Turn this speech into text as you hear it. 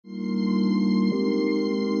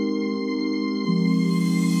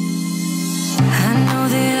know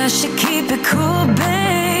that I should keep it cool,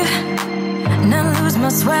 babe. Not lose my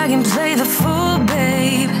swag and play the fool,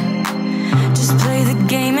 babe. Just play the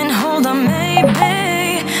game and hold on,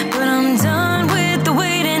 maybe. But I'm done with the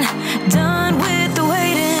waiting, done with the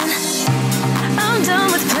waiting. I'm done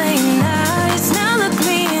with playing nice. Now look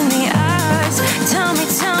me in the eyes. Tell me,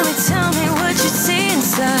 tell me, tell me what you see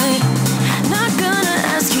inside. Not gonna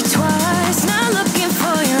ask you twice. Not looking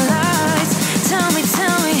for your lies. Tell me, do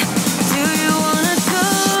you wanna go?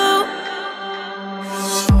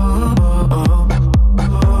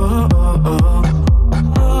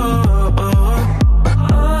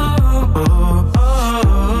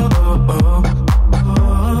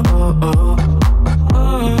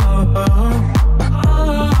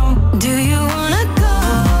 Do you wanna go?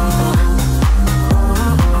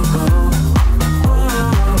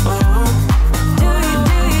 Do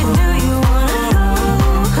you wanna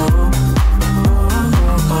go?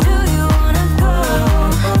 Do you wanna go?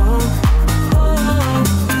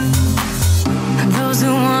 Those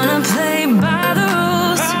who wanna play by the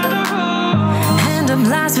rules end up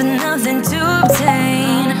last with nothing to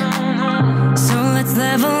obtain. So let's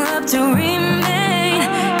level up to remain.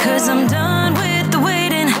 'Cause I'm done with the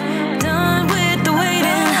waiting, done with the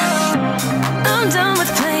waiting. I'm done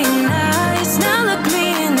with playing nice. Now look me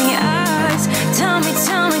in the eyes. Tell me,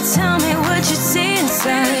 tell me, tell me what you see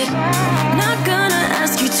inside. Not gonna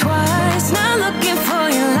ask you twice. Not looking for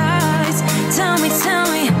your lies. Tell me,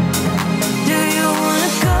 do you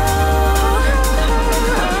wanna go?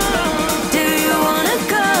 Do you wanna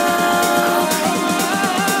go?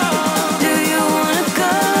 Do you wanna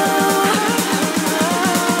go?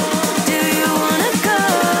 Do you wanna go?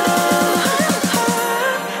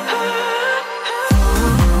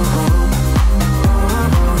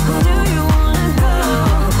 Do you wanna go?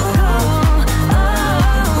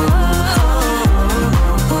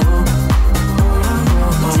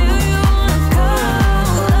 Do you wanna go?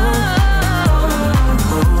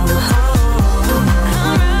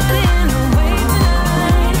 I'm riding away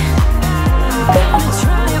tonight. Gonna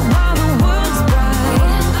try it while the world's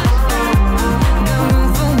bright. Got room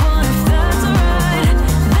for one if that's alright.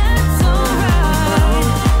 That's alright.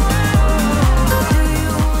 Do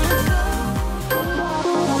you wanna go?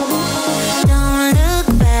 Don't look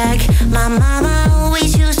back. My mama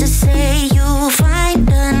always used to say you'll find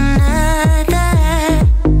another.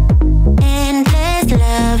 Endless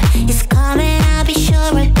love is coming, I'll be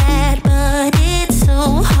sure of that. But it's so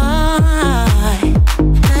hard.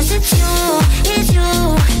 'Cause it's you,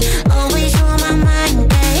 always on my mind.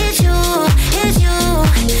 Yeah, it's you,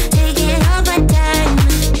 taking up my time.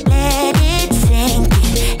 Let it sink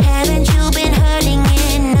in. Haven't you been hurting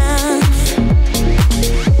enough?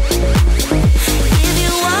 Give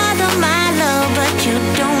you all of my love, but you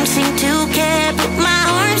don't seem to care. Put my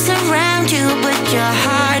arms around you, but your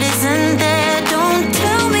heart isn't there. Don't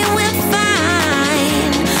tell me we're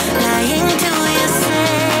fine, lying to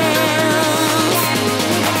yourself.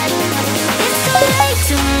 It's too late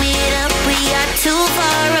to meet up, we are too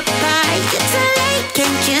far apart. It's too late,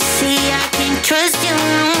 can't you see I can't trust you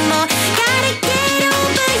no more? Gotta get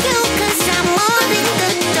over you, 'cause I'm all in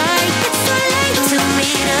the dark. It's too late to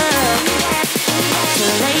meet up.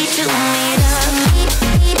 Too late to meet up.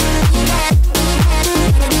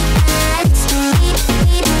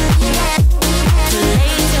 Too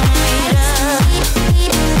late to meet up.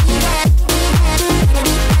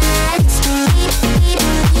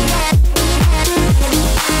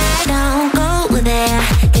 Don't go there,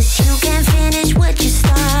 'cause you can't finish what you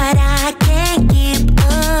start. I can't keep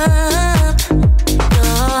up.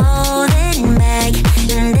 You're holding back,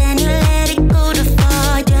 and then you let it go too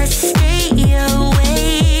far. Just stay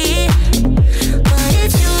away. But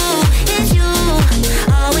it's you,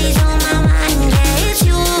 always on my mind. Yeah, it's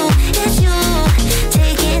you,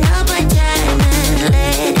 taking up my time and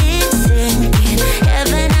let it sink in.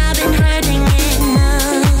 Haven't I been hurting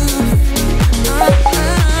enough?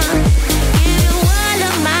 Give you all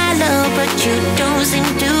of my love, but you don't seem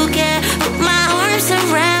to care. Put my arms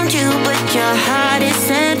around you, but your heart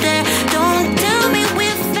isn't there. Don't tell me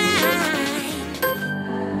we're fine.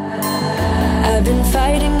 I've been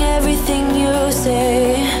fighting everything you say.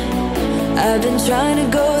 I've been trying to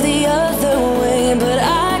go the other way, but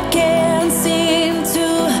I can't seem to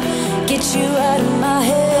get you out of my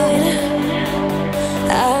head.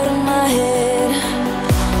 Out of my head.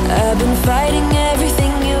 I've been fighting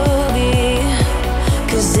everything you'll be,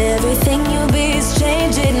 'cause everything you'll be is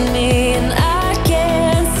changing me. And I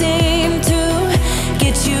can't seem to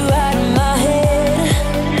get you out of my head.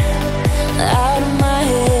 Out of my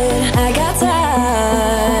head. I got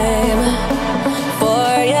time for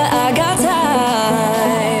you, I got time.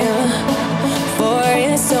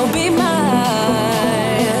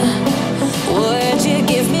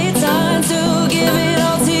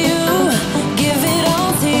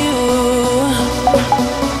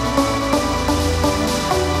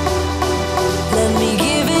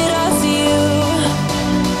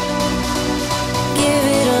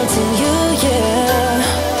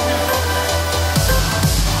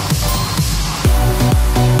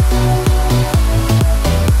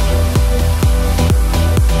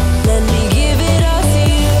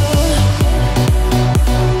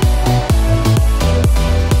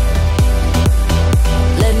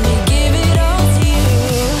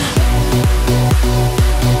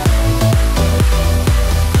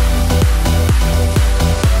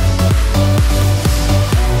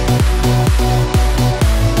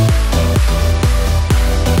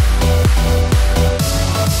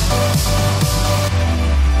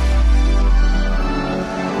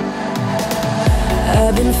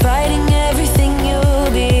 fighting everything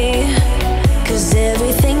you'll be, 'cause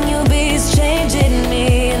everything you'll be is changing me.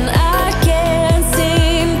 And I can't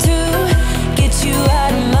seem to get you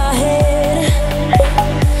out of my head,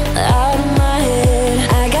 out of my head.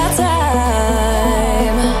 I got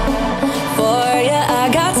time for you, I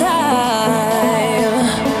got time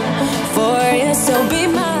for you, so be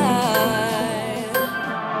mine.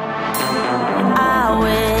 I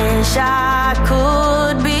wish I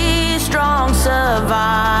could be strong,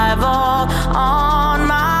 survival on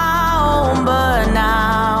my own, but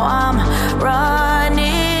now I'm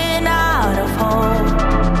running out of hope.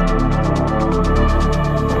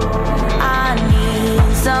 I need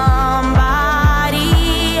somebody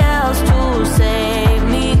else to save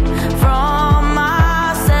me from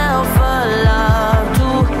myself, a love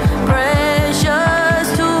too precious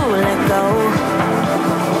to let go.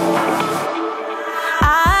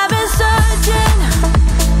 I've been searching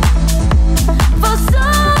for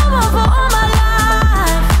someone for all my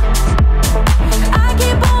life. I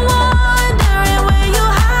keep on wondering where you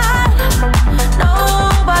hide.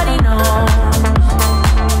 Nobody knows.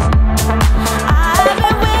 I've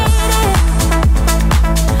been waiting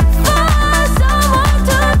for someone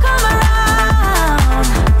to come around,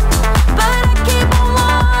 but I keep on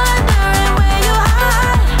wondering where you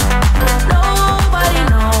hide. Nobody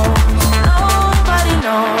knows. Nobody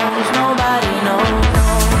knows. Nobody knows.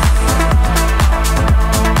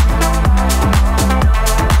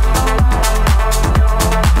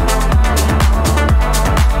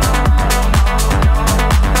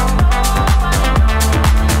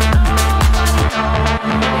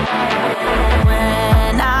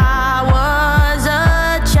 When I was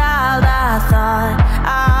a child, I thought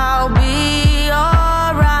I'll be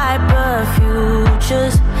alright, but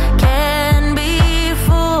futures can be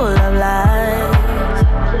full of lies.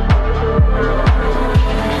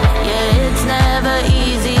 Yeah, it's never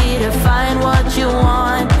easy to find what you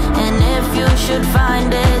want, and if you should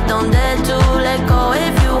find it, don't dare to let go.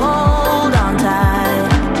 If you hold on tight,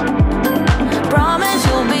 promise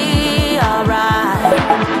you'll be alright.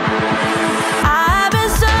 I've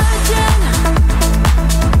been searching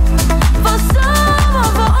for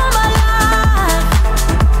someone for all my life.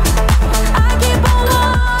 I keep on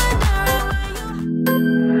wondering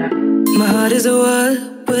where you. My heart is at war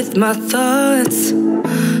with my thoughts.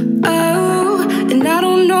 Oh, and I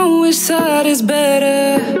don't know which side is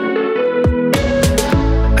better.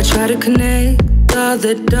 I try to connect all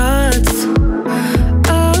the dots.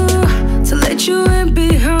 Oh, to let you in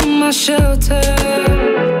behind my shelter.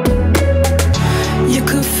 You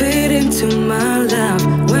could fit into my life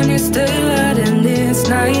when it's daylight and it's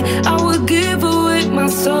night. I would give away my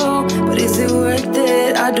soul, but is it worth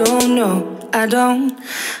it? I don't know. I don't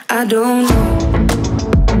know.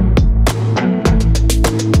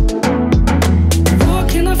 Where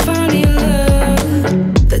can I find your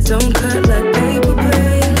love that don't cut like paper,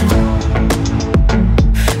 babe?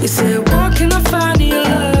 You said, where can I find your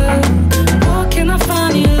love? Where can I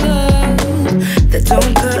find your love that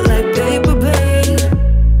don't cut like paper, babe?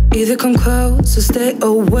 Either come close or stay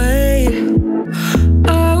away.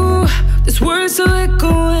 Oh, this words are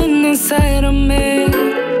echoing inside of me.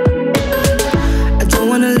 I don't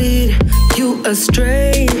wanna lead you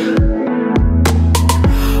astray.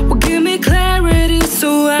 Well, give me clarity so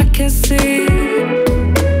I can see.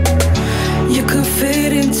 You could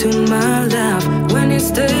fit into my life when it's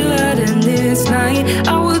daylight and it's night.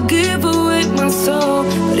 I would give away my soul,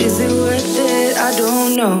 but is it worth it? I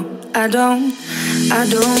don't know. I don't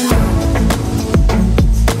know.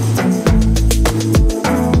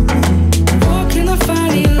 Where can I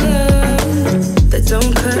find your love that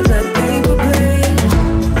don't cut like paper, babe?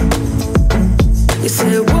 You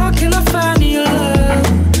said, where can I find your love?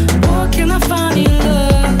 Where can I find your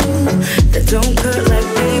love that don't cut like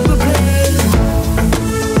paper, babe?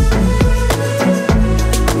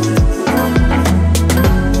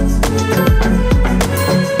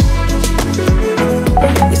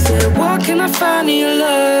 You said, where can I find your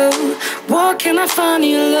love? Where can I find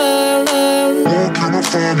your love? Where can I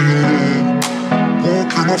find your love? Where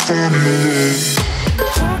can I find your love?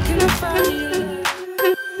 Where can I find your love?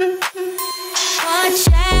 Watch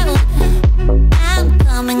out, I'm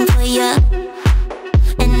coming for you,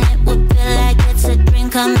 and it would feel like it's a dream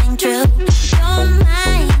coming true. You're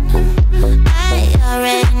mine, I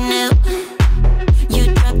already knew. You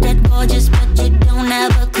dropped that gorgeous, but you don't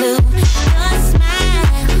have a clue. Your smile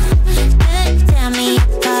could tear me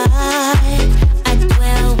apart. I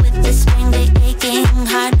dwell with the string, the aching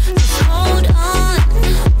heart. Just hold on,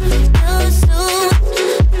 you'll soon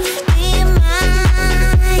be mine.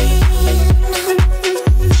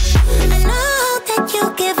 I know that you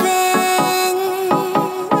give in.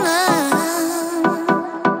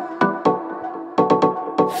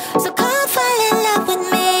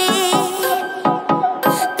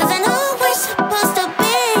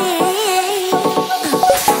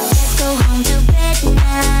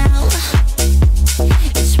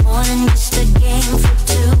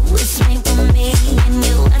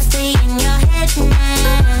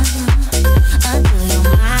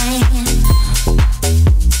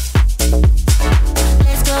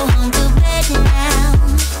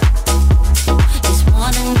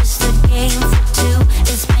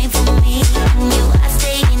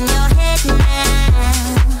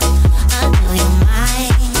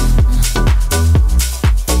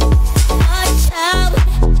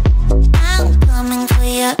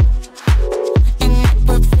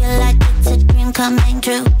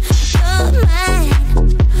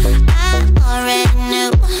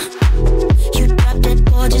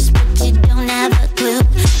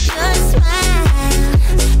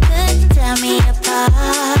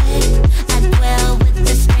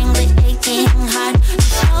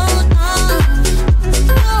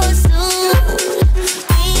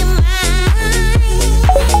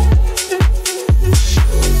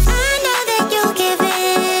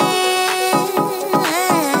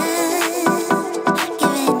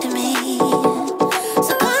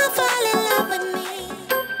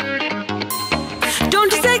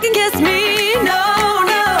 against me, no,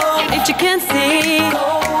 no. If you can't see,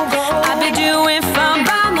 I've been doing fine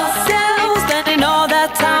by myself, spending all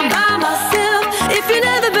that time by myself. If you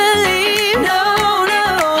never believe, no,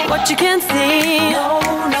 no, what you can't see,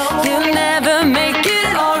 you'll never make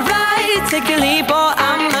it alright. Take a leap or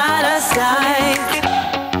I'm out of sight.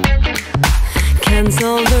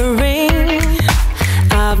 Cancel the ring,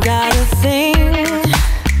 I've got a thing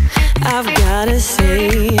I've gotta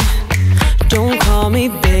say. Don't call me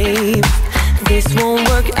babe, this won't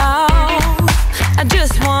work out. I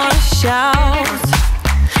just wanna shout,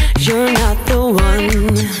 you're not the one.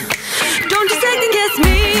 Don't you second guess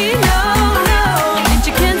me, no, no. If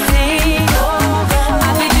you can't see,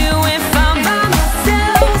 I've been doing fine by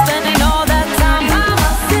myself, spending all that time by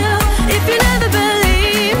myself. If you never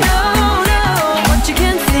believe, no, no, what you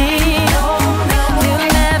can't see, you'll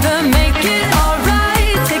never make it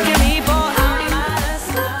alright. Take a leap or I'm out of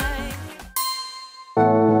sight.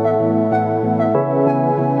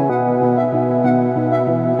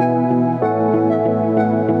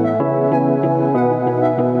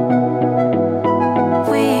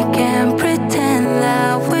 We can pretend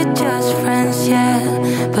that we're just friends, yeah,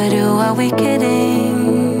 but who are we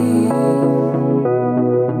kidding?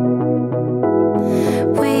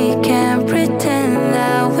 We can pretend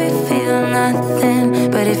that we feel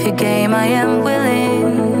nothing, but if you're game, I am willing.